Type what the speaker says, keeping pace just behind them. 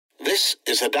This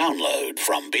is a download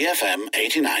from BFM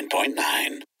 89.9,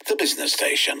 the business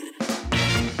station.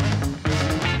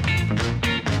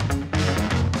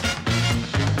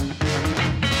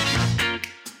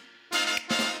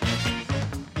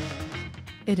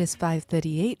 It is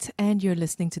 5:38 and you're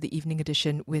listening to the evening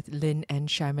edition with Lynn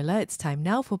and Sharmila. It's time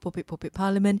now for Popek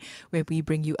Parlimen, where we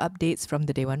bring you updates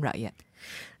from the Dewan Rakyat.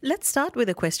 Let's start with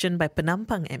a question by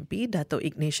Penampang MP, Dato'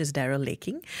 Ignatius Darrell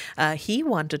Laking. He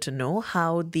wanted to know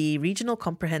how the Regional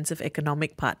Comprehensive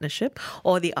Economic Partnership,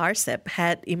 or the RCEP,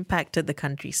 had impacted the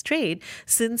country's trade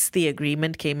since the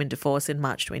agreement came into force in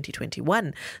March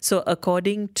 2021. So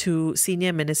according to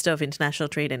Senior Minister of International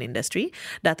Trade and Industry,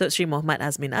 Dato' Sri Mohammad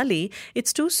Azmin Ali,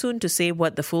 it's too soon to say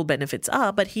what the full benefits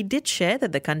are, but he did share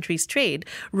that the country's trade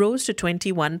rose to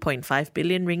 21.5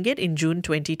 billion ringgit in June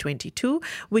 2022,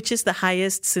 which is the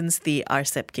highest since the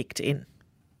RCEP kicked in.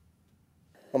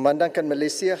 Memandangkan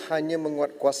Malaysia hanya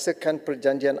menguatkuasakan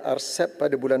perjanjian RCEP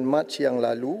pada bulan Mac yang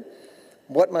lalu,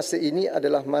 buat masa ini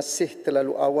adalah masih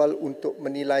terlalu awal untuk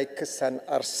menilai kesan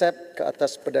RCEP ke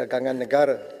atas perdagangan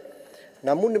negara.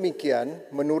 Namun demikian,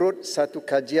 menurut satu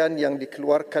kajian yang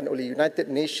dikeluarkan oleh United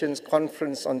Nations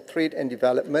Conference on Trade and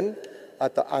Development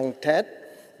atau UNCTAD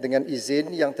dengan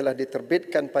izin yang telah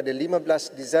diterbitkan pada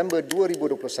 15 Disember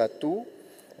 2021,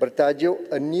 bertajuk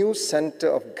A New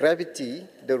Centre of Gravity,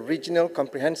 the Regional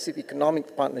Comprehensive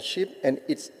Economic Partnership and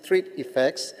its Trade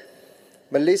Effects,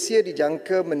 Malaysia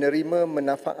dijangka menerima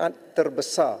manfaat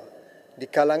terbesar di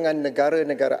kalangan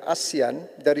negara-negara ASEAN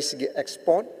dari segi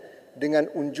ekspor dengan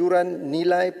unjuran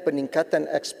nilai peningkatan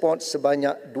ekspor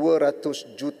sebanyak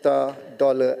 $200 juta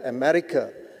Amerika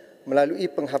melalui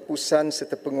penghapusan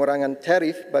serta pengurangan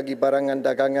tarif bagi barangan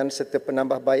dagangan serta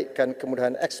penambahbaikan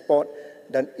kemudahan ekspor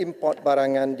dan import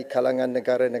barangan di kalangan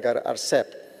negara-negara RCEP.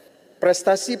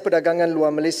 Prestasi perdagangan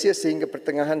luar Malaysia sehingga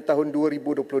pertengahan tahun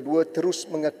 2022 terus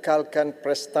mengekalkan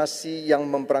prestasi yang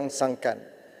memberangsangkan.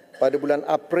 Pada bulan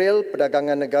April,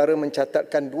 perdagangan negara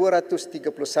mencatatkan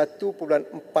 231.44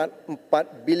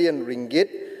 bilion ringgit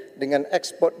dengan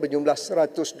ekspor berjumlah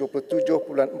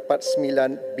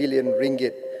 127.49 bilion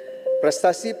ringgit.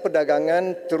 Prestasi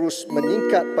perdagangan terus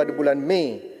meningkat pada bulan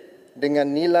Mei dengan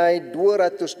nilai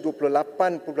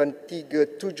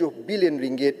 228.37 bilion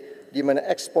ringgit di mana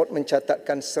ekspor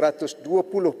mencatatkan 120.49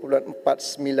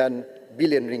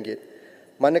 bilion ringgit.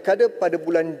 Manakala pada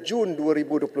bulan Jun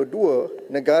 2022,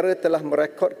 negara telah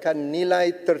merekodkan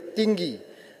nilai tertinggi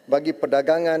bagi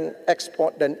perdagangan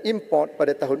ekspor dan import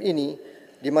pada tahun ini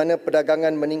di mana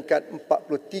perdagangan meningkat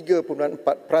 43.4%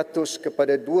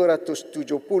 kepada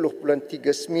 270.39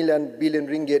 bilion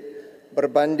ringgit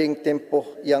berbanding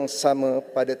tempoh yang sama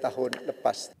pada tahun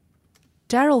lepas.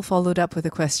 Darrell followed up with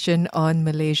a question on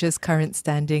Malaysia's current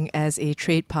standing as a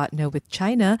trade partner with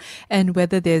China and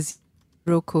whether their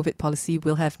zero-COVID policy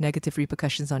will have negative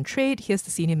repercussions on trade. Here's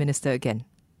the Senior Minister again.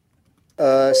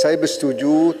 Saya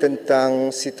bersetuju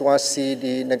tentang situasi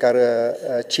di negara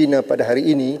China pada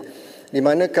hari ini, di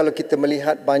mana kalau kita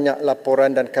melihat banyak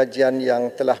laporan dan kajian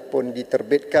yang telah pun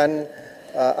diterbitkan,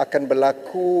 akan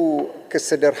berlaku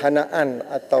kesederhanaan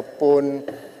ataupun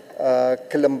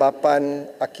kelembapan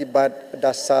akibat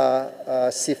dasar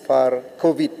sifar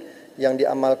COVID yang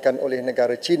diamalkan oleh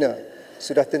negara China.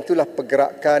 Sudah tentulah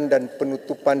pergerakan dan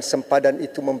penutupan sempadan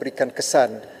itu memberikan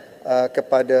kesan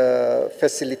kepada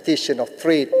facilitation of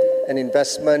trade and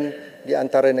investment di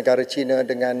antara negara China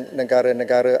dengan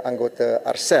negara-negara anggota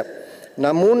RCEP.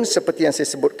 Namun seperti yang saya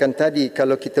sebutkan tadi,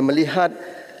 kalau kita melihat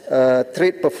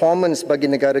trade performance bagi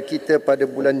negara kita pada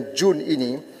bulan Jun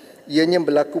ini, ianya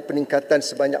berlaku peningkatan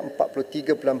sebanyak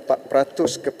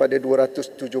 43.4% kepada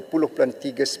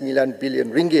 270.39 bilion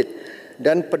ringgit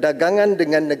dan perdagangan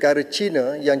dengan negara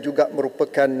China yang juga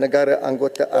merupakan negara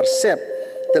anggota RCEP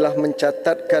telah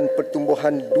mencatatkan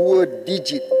pertumbuhan 2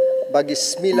 digit bagi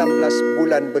 19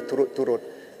 bulan berturut-turut.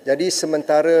 Jadi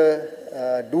sementara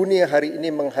dunia hari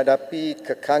ini menghadapi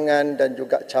kekangan dan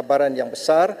juga cabaran yang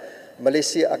besar,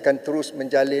 Malaysia akan terus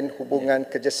menjalin hubungan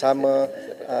kerjasama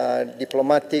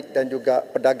diplomatik dan juga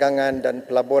perdagangan dan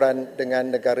pelaburan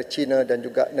dengan negara China dan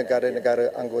juga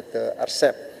negara-negara anggota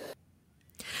RCEP.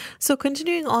 So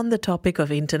continuing on the topic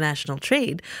of international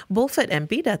trade, Beaufort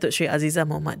MP Datuk Sri Azizah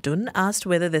Mohamad Dun asked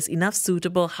whether there's enough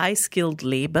suitable high-skilled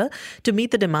labour to meet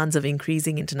the demands of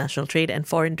increasing international trade and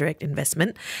foreign direct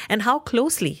investment, and how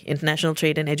closely International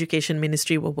Trade and Education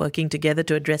Ministry were working together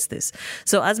to address this.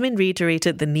 So Azmin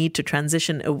reiterated the need to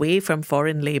transition away from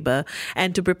foreign labour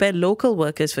and to prepare local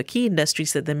workers for key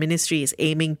industries that the ministry is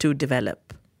aiming to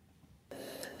develop.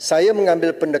 Saya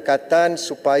mengambil pendekatan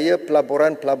supaya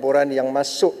pelaburan-pelaburan yang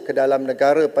masuk ke dalam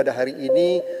negara pada hari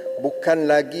ini bukan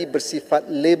lagi bersifat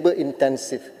labor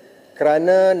intensif.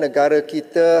 kerana negara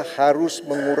kita harus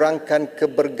mengurangkan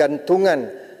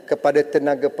kebergantungan kepada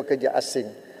tenaga pekerja asing.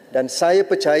 Dan saya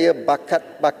percaya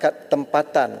bakat-bakat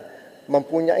tempatan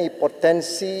mempunyai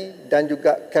potensi dan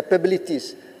juga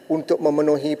capabilities untuk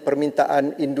memenuhi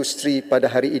permintaan industri pada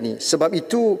hari ini. Sebab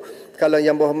itu, kalau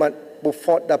Yang Berhormat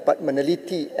Beaufort dapat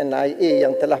meneliti NIA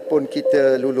yang telah pun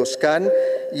kita luluskan,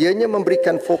 ianya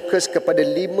memberikan fokus kepada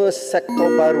 5 sektor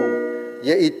baru,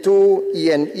 iaitu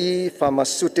E&E,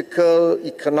 pharmaceutical,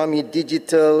 ekonomi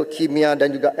digital, kimia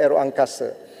dan juga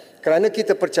aeroangkasa. Kerana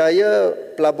kita percaya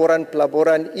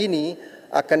pelaburan-pelaburan ini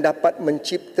akan dapat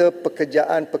mencipta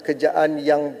pekerjaan-pekerjaan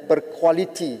yang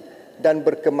berkualiti dan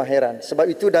berkemahiran. Sebab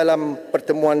itu dalam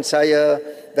pertemuan saya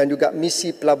dan juga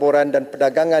misi pelaburan dan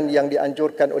perdagangan yang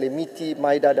dianjurkan oleh MITI,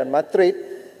 MAIDA dan Matrid,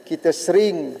 kita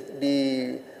sering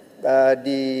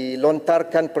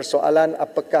dilontarkan persoalan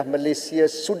apakah Malaysia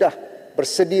sudah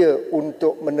bersedia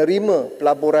untuk menerima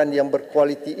pelaburan yang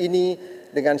berkualiti ini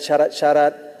dengan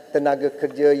syarat-syarat tenaga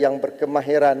kerja yang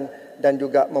berkemahiran dan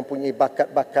juga mempunyai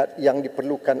bakat-bakat yang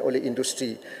diperlukan oleh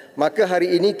industri. Maka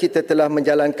hari ini kita telah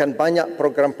menjalankan banyak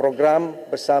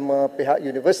program-program bersama pihak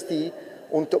universiti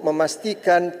untuk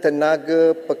memastikan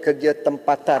tenaga pekerja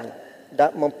tempatan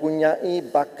dan mempunyai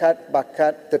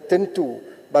bakat-bakat tertentu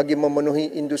bagi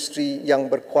memenuhi industri yang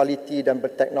berkualiti dan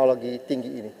berteknologi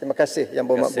tinggi ini. Terima kasih Yang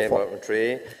Berhormat Beaufort.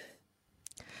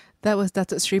 That was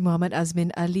Datuk Sri Muhammad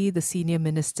Azmin Ali, the Senior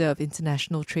Minister of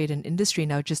International Trade and Industry.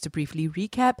 Now, just to briefly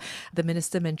recap, the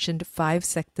Minister mentioned 5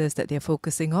 sectors that they're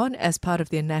focusing on as part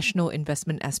of their National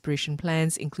Investment Aspiration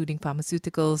Plans, including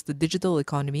pharmaceuticals, the digital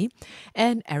economy,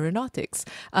 and aeronautics.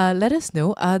 Let us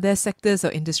know, are there sectors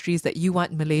or industries that you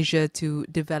want Malaysia to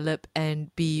develop and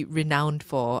be renowned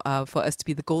for us to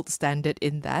be the gold standard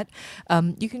in that?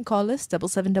 You can call us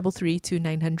 7733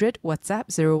 2900,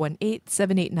 WhatsApp 018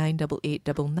 789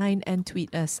 8899. And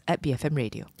tweet us at BFM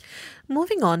Radio.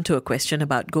 Moving on to a question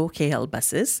about Go KL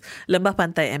buses, Lembah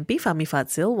Pantai MP Fahmi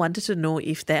Fadzil wanted to know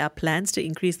if there are plans to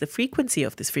increase the frequency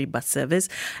of this free bus service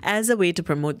as a way to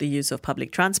promote the use of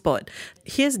public transport.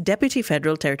 Here's Deputy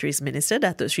Federal Territories Minister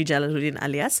Datuk Sri Jalaluddin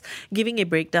Alias giving a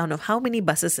breakdown of how many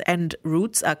buses and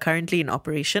routes are currently in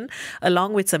operation,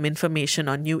 along with some information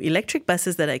on new electric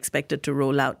buses that are expected to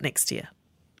roll out next year.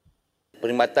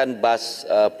 Perkhidmatan bas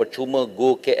percuma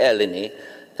Go KL ini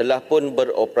telah pun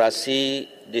beroperasi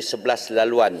di 11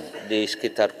 laluan di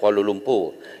sekitar Kuala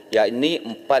Lumpur, yakni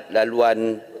 4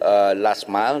 laluan last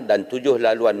mile dan 7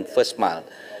 laluan first mile.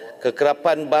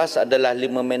 Kekerapan bas adalah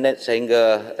 5 minit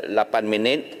sehingga 8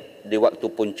 minit di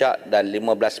waktu puncak dan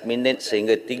 15 minit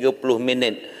sehingga 30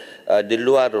 minit di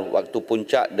luar waktu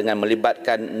puncak dengan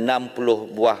melibatkan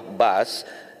 60 buah bas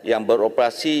yang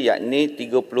beroperasi, yakni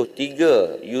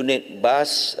 33 unit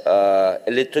bas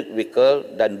electric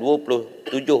vehicle dan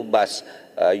 27 bas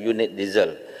unit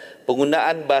diesel.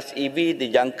 Penggunaan bas EV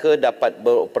dijangka dapat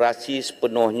beroperasi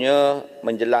sepenuhnya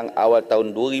menjelang awal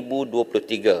tahun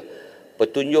 2023.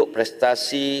 Petunjuk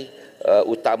prestasi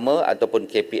utama ataupun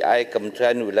KPI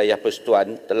Kementerian Wilayah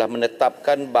Persekutuan telah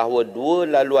menetapkan bahawa 2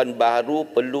 laluan baru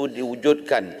perlu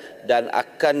diwujudkan dan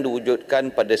akan diwujudkan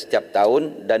pada setiap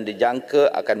tahun dan dijangka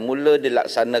akan mula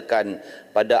dilaksanakan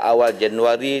pada awal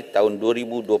Januari tahun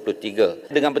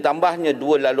 2023. Dengan bertambahnya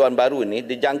 2 laluan baru ini,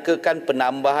 dijangkakan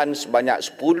penambahan sebanyak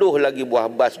 10 lagi buah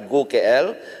bas Go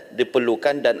KL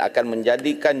diperlukan dan akan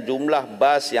menjadikan jumlah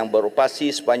bas yang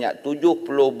beroperasi sebanyak 70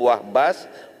 buah bas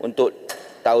untuk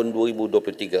tahun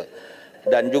 2023.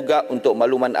 Dan juga untuk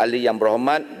makluman ahli yang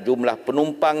berhormat, jumlah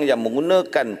penumpang yang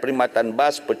menggunakan perkhidmatan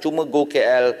bas percuma Go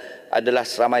KL adalah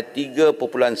seramai 3.1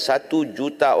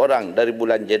 juta orang dari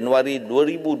bulan Januari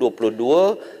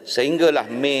 2022 sehinggalah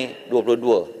Mei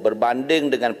 2022, berbanding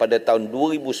dengan pada tahun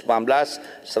 2019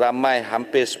 seramai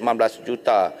hampir 19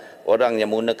 juta orang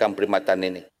yang menggunakan perkhidmatan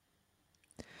ini.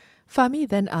 Fahmi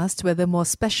then asked whether more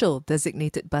special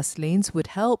designated bus lanes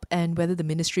would help and whether the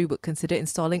ministry would consider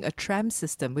installing a Trams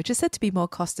system, which is said to be more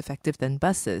cost-effective than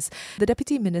buses. The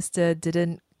Deputy Minister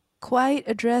didn't quite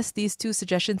address these 2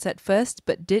 suggestions at first,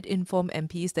 but did inform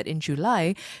MPs that in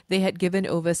July, they had given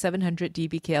over 700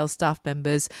 DBKL staff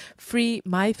members free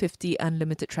My50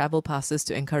 unlimited travel passes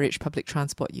to encourage public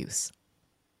transport use.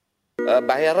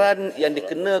 Bayaran yang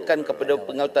dikenakan kepada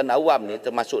pengangkutan awam ni,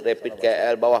 termasuk Rapid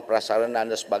KL, bawah prasarana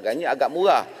dan sebagainya, agak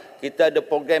murah. Kita ada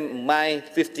program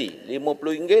My50,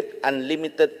 RM50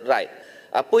 unlimited ride.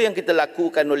 Apa yang kita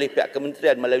lakukan oleh pihak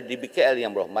kementerian melalui DBKL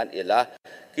yang berhormat ialah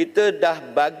kita dah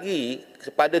bagi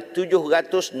kepada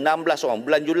 716 orang,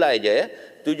 bulan Julai je ya,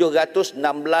 716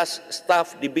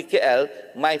 staf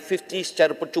DBKL My50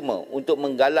 secara percuma untuk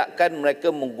menggalakkan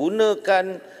mereka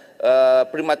menggunakan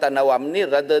perkhidmatan awam ni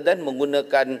rather than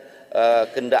menggunakan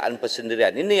kenderaan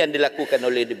persendirian. Ini yang dilakukan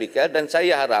oleh DBKL dan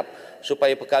saya harap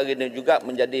supaya perkara ini juga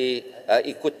menjadi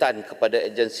ikutan kepada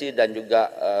agensi dan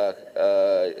juga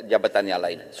jabatan yang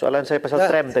lain. Soalan saya pasal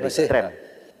tram tadi.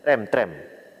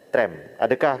 Tram.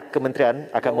 Adakah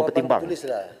kementerian akan mempertimbang?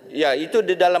 Ya, itu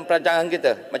di dalam perancangan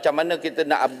kita. Macam mana kita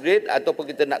nak upgrade ataupun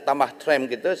kita nak tambah tram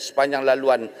kita sepanjang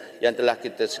laluan yang telah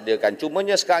kita sediakan.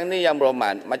 Cumanya sekarang ni yang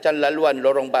berhormat, macam laluan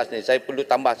lorong bas ni, saya perlu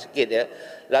tambah sikit ya.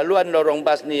 Laluan lorong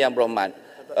bas ni yang berhormat,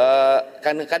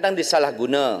 kadang-kadang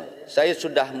disalahguna. Saya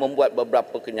sudah membuat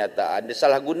beberapa kenyataan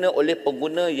disalahguna oleh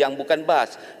pengguna yang bukan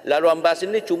bas. Laluan bas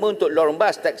ini cuma untuk lorong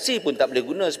bas, taksi pun tak boleh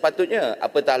guna sepatutnya.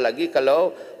 Apatah lagi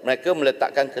kalau mereka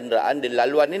meletakkan kenderaan di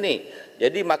laluan ini.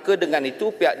 Jadi maka dengan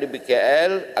itu pihak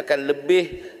DBKL akan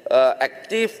lebih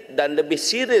aktif dan lebih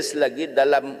serius lagi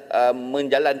dalam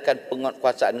menjalankan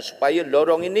penguatkuasaan supaya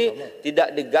lorong ini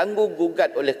tidak diganggu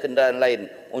gugat oleh kenderaan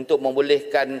lain untuk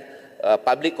membolehkan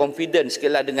public confidence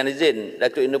sekiranya dengan izin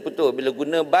Datuk Indah Putu bila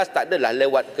guna bas tak adalah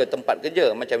lewat ke tempat kerja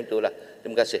macam itulah.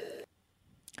 Terima kasih.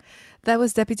 That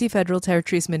was Deputy Federal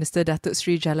Territories Minister Datuk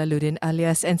Sri Jalaluddin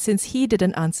Alias. And since he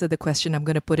didn't answer the question, I'm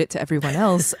going to put it to everyone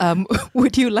else.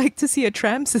 Would you like to see a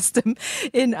tram system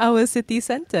in our city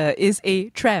centre? Is a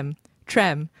tram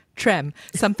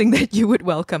something that you would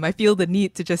welcome? I feel the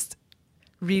need to just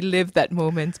relive that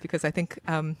moment because I think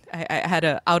I had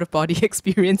a out-of-body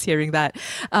experience hearing that.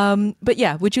 But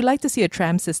yeah, would you like to see a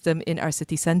tram system in our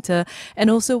city centre? And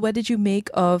also, what did you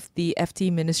make of the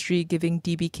FT Ministry giving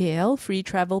DBKL free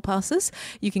travel passes?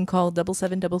 You can call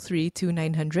 7733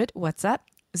 2900, WhatsApp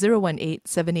 018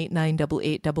 789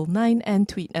 8899 and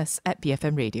tweet us at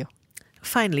BFM Radio.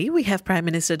 Finally, we have Prime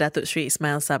Minister Datuk Sri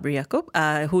Ismail Sabri Yaakob,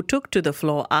 who took to the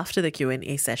floor after the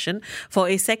Q&A session for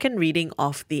a second reading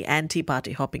of the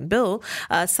anti-party hopping bill.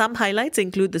 Some highlights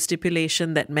include the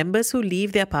stipulation that members who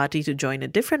leave their party to join a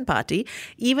different party,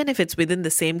 even if it's within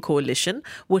the same coalition,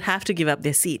 would have to give up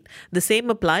their seat. The same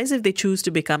applies if they choose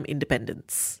to become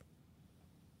independents.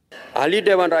 Ahli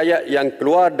Dewan Rakyat yang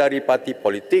keluar dari parti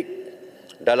politik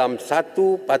dalam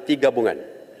satu parti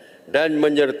gabungan dan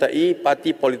menyertai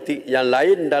parti politik yang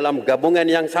lain dalam gabungan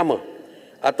yang sama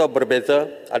atau berbeza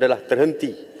adalah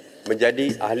terhenti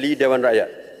menjadi ahli Dewan Rakyat.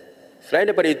 Selain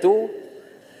daripada itu,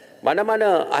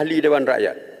 mana-mana ahli Dewan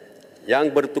Rakyat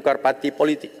yang bertukar parti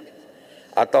politik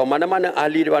atau mana-mana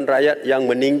ahli Dewan Rakyat yang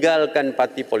meninggalkan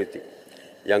parti politik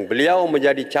yang beliau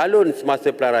menjadi calon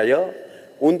semasa pilihan raya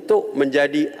untuk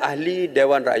menjadi ahli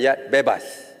Dewan Rakyat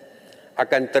bebas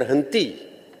akan terhenti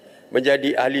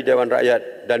menjadi ahli Dewan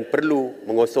Rakyat dan perlu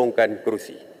mengosongkan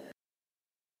kerusi.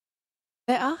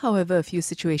 There are, however, a few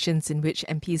situations in which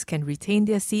MPs can retain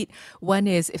their seat. One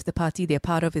is if the party they're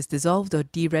part of is dissolved or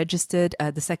deregistered.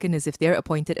 The second is if they're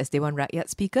appointed as Dewan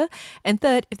Rakyat Speaker. And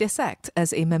third, if they're sacked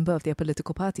as a member of their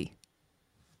political party.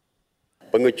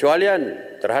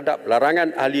 Pengecualian terhadap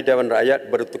larangan ahli Dewan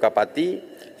Rakyat bertukar parti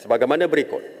sebagaimana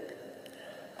berikut.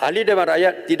 Ahli Dewan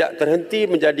Rakyat tidak terhenti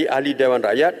menjadi ahli Dewan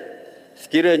Rakyat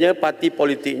sekiranya parti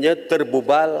politiknya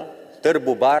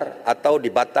terbubar atau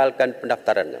dibatalkan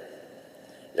pendaftarannya.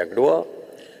 Yang kedua,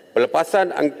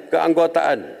 pelepasan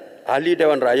keanggotaan ahli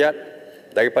Dewan Rakyat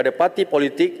daripada parti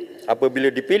politik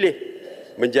apabila dipilih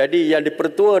menjadi yang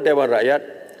dipertua Dewan Rakyat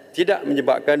tidak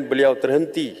menyebabkan beliau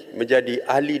terhenti menjadi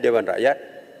ahli Dewan Rakyat.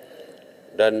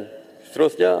 Dan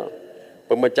seterusnya,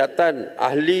 pemecatan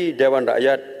ahli Dewan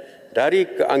Rakyat dari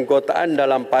keanggotaan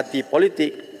dalam parti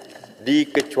politik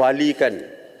dikecualikan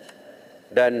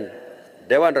dan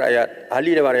Dewan Rakyat,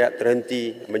 ahli Dewan Rakyat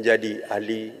terhenti menjadi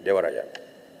ahli Dewan Rakyat.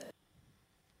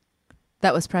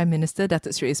 That was Prime Minister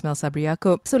Datuk Sri Ismail Sabri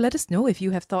Yaakob. So let us know if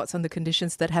you have thoughts on the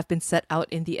conditions that have been set out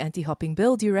in the anti-hopping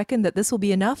bill. Do you reckon that this will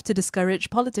be enough to discourage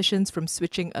politicians from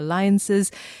switching alliances?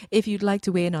 If you'd like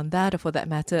to weigh in on that, or for that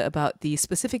matter, about the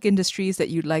specific industries that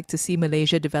you'd like to see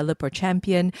Malaysia develop or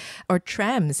champion, or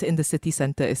trams in the city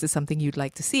centre, is this something you'd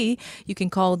like to see? You can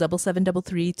call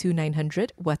 7733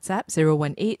 2900, WhatsApp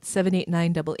 018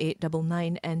 789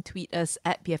 8899 and tweet us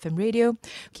at BFM Radio.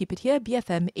 Keep it here,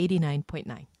 BFM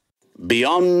 89.9.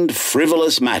 Beyond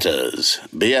Frivolous Matters,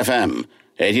 BFM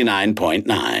 89.9,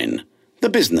 the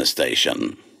business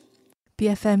station.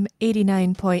 BFM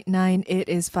 89.9, it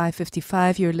is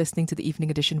 5:55. You're listening to the Evening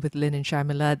Edition with Lynn and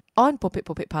Sharmila. On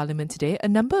Popek Parlimen today, a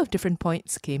number of different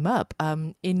points came up,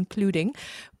 including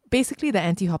basically the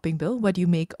anti-hopping bill. What do you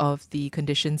make of the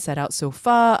conditions set out so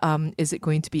far? Is it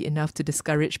going to be enough to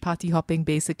discourage party hopping,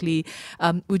 basically?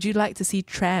 Would you like to see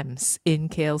trams in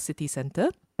KL City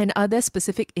Centre? And are there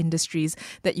specific industries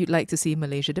that you'd like to see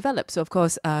Malaysia develop? So, of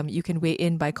course, you can weigh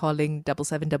in by calling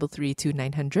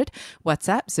 77332900,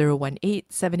 WhatsApp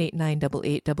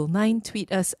 018-789-8899,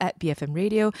 tweet us at BFM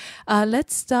Radio.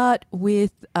 Let's start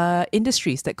with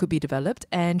industries that could be developed.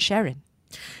 And Sharon.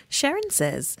 Sharon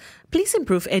says, please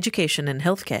improve education and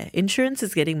healthcare. Insurance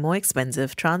is getting more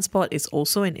expensive. Transport is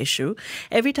also an issue.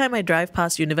 Every time I drive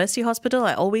past University Hospital,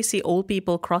 I always see old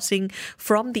people crossing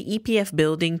from the EPF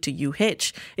building to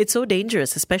UH. It's so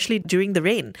dangerous, especially during the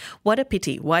rain. What a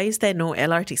pity. Why is there no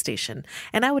LRT station?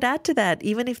 And I would add to that,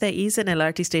 even if there is an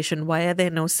LRT station, why are there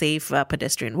no safe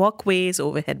pedestrian walkways,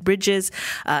 overhead bridges,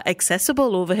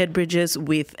 accessible overhead bridges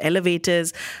with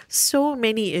elevators? So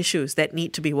many issues that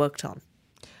need to be worked on.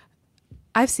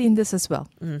 I've seen this as well.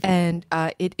 And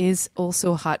it is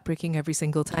also heartbreaking every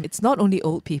single time. It's not only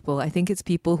old people. I think it's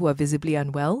people who are visibly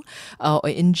unwell or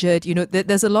injured. You know,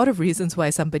 there's a lot of reasons why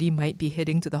somebody might be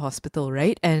heading to the hospital,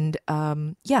 right? And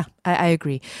I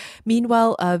agree.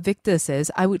 Meanwhile, Victor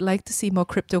says, I would like to see more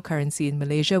cryptocurrency in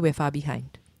Malaysia. We're far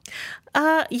behind.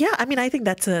 I think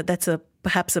that's a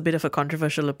perhaps a bit of a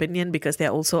controversial opinion, because there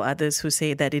are also others who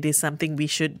say that it is something we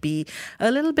should be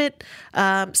a little bit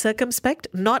circumspect,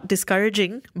 not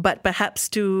discouraging, but perhaps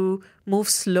to move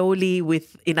slowly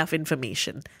with enough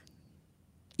information.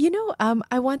 You know,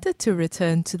 I wanted to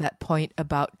return to that point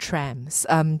about trams,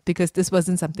 because this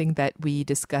wasn't something that we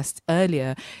discussed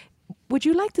earlier. Would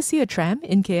you like to see a tram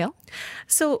in KL?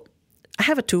 So, I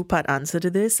have a two-part answer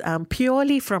to this.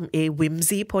 Purely from a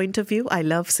whimsy point of view, I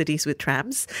love cities with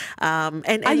trams.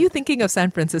 And are you thinking of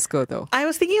San Francisco, though? I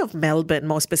was thinking of Melbourne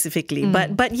more specifically.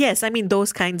 But yes, I mean,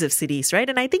 those kinds of cities, right?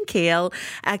 And I think KL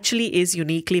actually is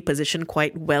uniquely positioned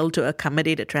quite well to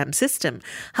accommodate a tram system.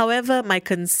 However, my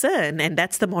concern, and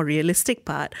that's the more realistic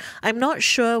part, I'm not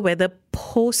sure whether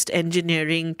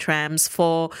post-engineering trams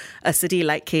for a city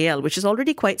like KL, which is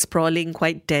already quite sprawling,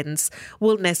 quite dense,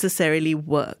 will necessarily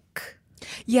work.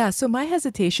 Yeah, so my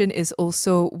hesitation is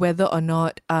also whether or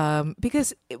not,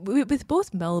 because with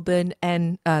both Melbourne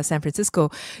and San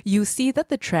Francisco, you see that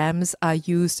the trams are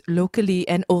used locally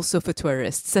and also for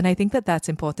tourists. And I think that that's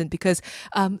important because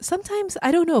sometimes,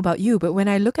 I don't know about you, but when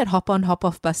I look at hop-on,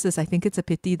 hop-off buses, I think it's a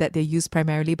pity that they're used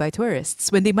primarily by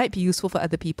tourists when they might be useful for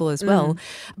other people as well.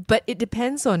 But it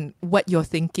depends on what you're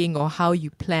thinking or how you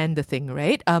plan the thing,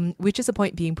 right? Which is a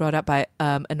point being brought up by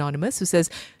Anonymous, who says,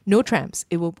 no trams.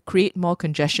 It will create more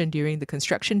congestion during the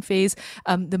construction phase.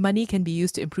 The money can be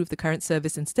used to improve the current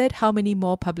service instead. How many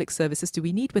more public services do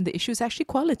we need when the issue is actually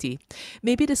quality?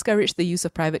 Maybe discourage the use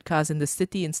of private cars in the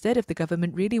city instead if the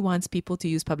government really wants people to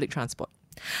use public transport.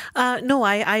 No,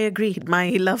 I agree. My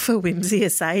love for whimsy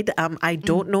aside, I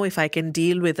don't know if I can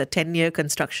deal with a 10-year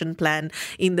construction plan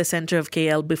in the center of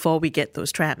KL before we get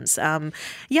those trams. And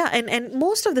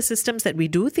most of the systems that we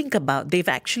do think about, they've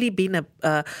actually been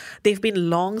they've been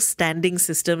long-standing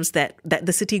systems that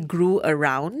the city grew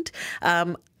around.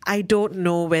 I don't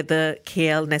know whether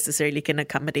KL necessarily can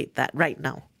accommodate that right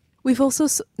now. We've also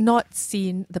not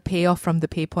seen the payoff from the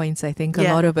pay points. I think a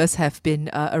lot of us have been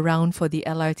around for the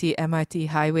LRT, MRT,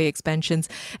 highway expansions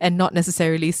and not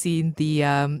necessarily seen the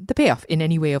payoff in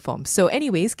any way or form. So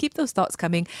anyways, keep those thoughts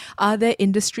coming. Are there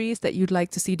industries that you'd like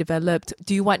to see developed?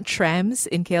 Do you want trams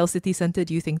in KL City Centre?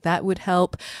 Do you think that would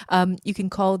help? You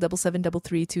can call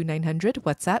 77332900,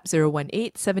 WhatsApp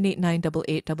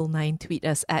 018-789-8899, tweet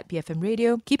us at BFM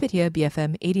Radio. Keep it here,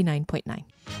 BFM 89.9.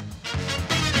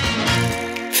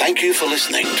 Thank you for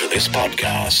listening to this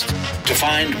podcast. To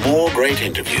find more great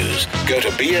interviews, go to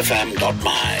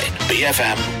bfm.my.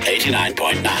 BFM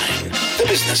 89.9, the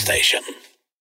business station.